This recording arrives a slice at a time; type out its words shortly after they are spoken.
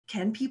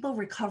can people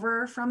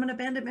recover from an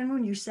abandonment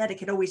wound? You said it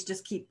could always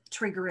just keep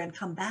trigger and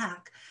come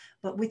back,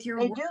 but with your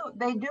work,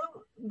 they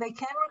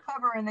can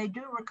recover, and they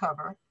do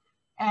recover.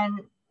 And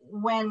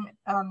when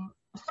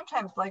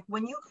sometimes, like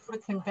when you go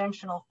to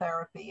conventional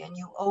therapy and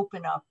you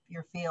open up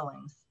your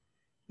feelings,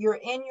 you're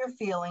in your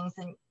feelings,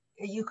 and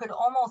you could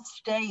almost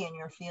stay in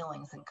your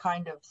feelings and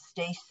kind of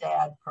stay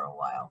sad for a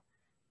while.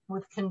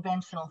 With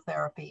conventional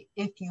therapy,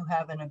 if you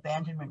have an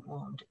abandonment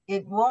wound,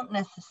 it won't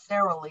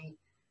necessarily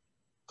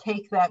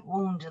take that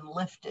wound and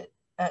lift it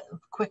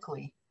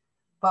quickly.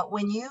 But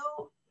when you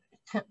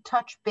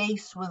touch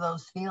base with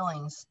those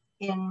feelings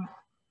in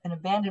an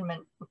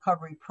abandonment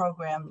recovery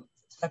program,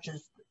 such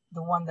as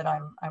the one that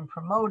I'm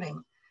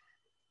promoting,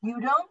 you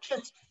don't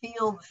just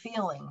feel the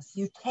feelings,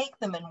 you take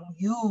them and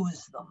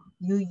use them.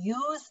 You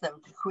use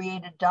them to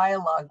create a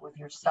dialogue with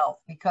yourself,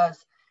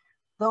 because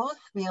those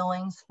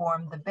feelings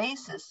form the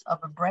basis of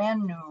a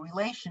brand new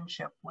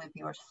relationship with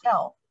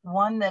yourself,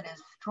 one that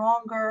is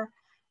stronger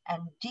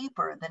and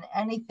deeper than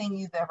anything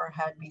you've ever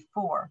had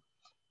before.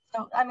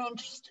 So, I mean,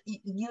 just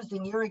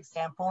using your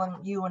example,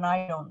 and you and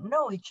I don't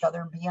know each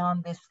other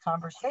beyond this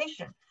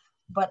conversation,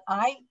 but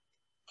I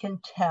can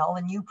tell,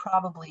 and you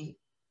probably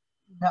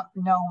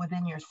know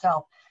within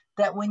yourself,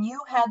 that when you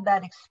had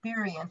that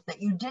experience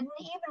that you didn't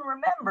even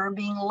remember,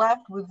 being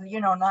left with,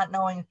 not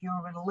knowing if you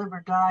were going to live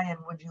or die, and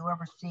would you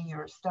ever see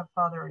your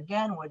stepfather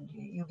again? Would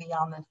you be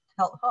on this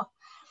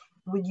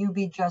would you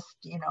be just,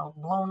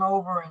 blown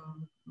over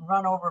and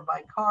run over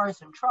by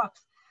cars and trucks?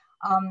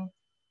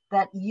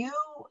 That you,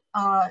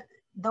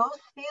 those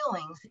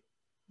feelings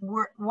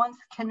were once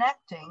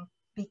connecting,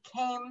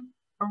 became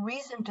a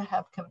reason to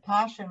have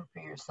compassion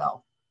for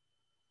yourself.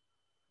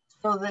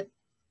 So that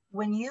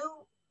when you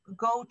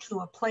go to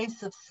a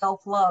place of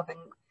self-love and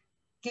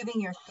giving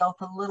yourself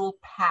a little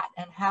pat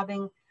and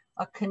having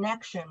a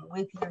connection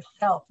with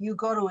yourself, you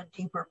go to a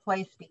deeper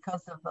place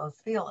because of those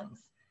feelings.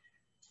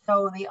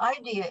 So the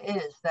idea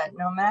is that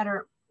no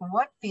matter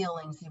what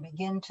feelings you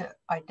begin to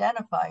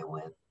identify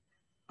with,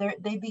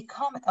 they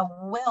become a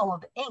well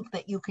of ink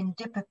that you can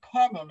dip a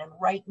pen in and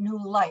write new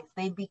life.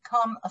 They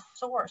become a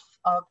source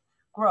of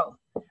growth.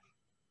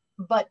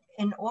 But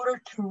in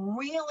order to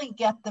really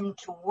get them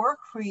to work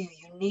for you,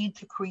 you need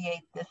to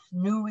create this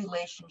new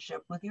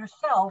relationship with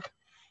yourself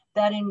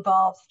that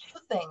involves two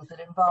things. It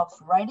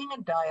involves writing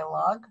a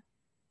dialogue,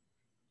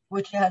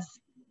 which has,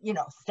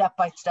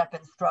 step-by-step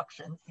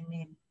instructions.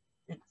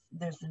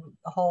 There's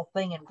a whole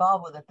thing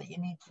involved with it that you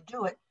need to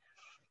do it,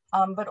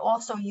 but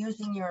also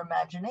using your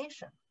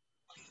imagination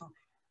to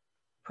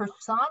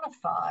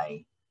personify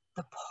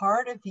the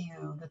part of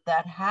you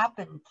that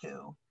happened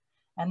to.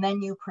 And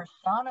then you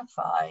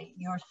personify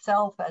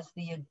yourself as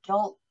the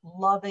adult,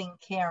 loving,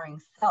 caring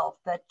self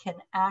that can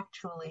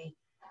actually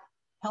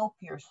help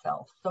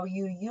yourself. So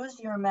you use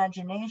your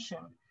imagination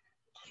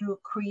to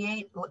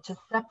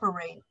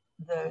separate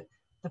the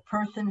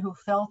person who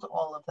felt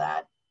all of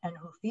that and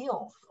who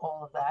feels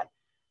all of that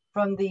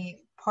from the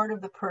part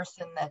of the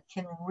person that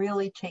can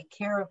really take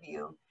care of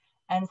you.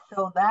 And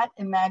so that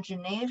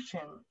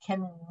imagination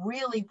can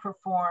really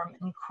perform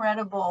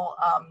incredible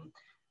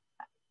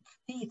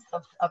feats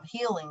of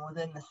healing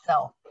within the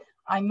self.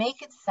 I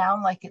make it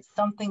sound like it's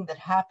something that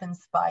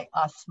happens by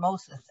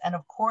osmosis, and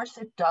of course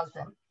it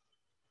doesn't.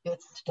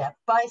 It's step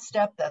by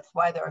step. That's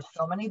why there are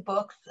so many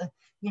books,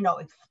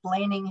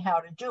 explaining how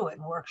to do it,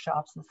 and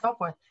workshops and so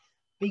forth,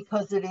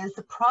 because it is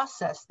a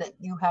process that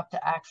you have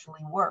to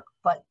actually work.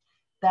 But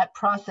that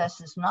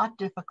process is not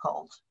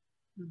difficult.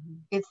 Mm-hmm.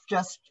 It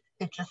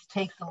just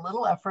takes a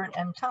little effort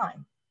and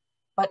time,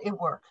 but it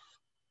works.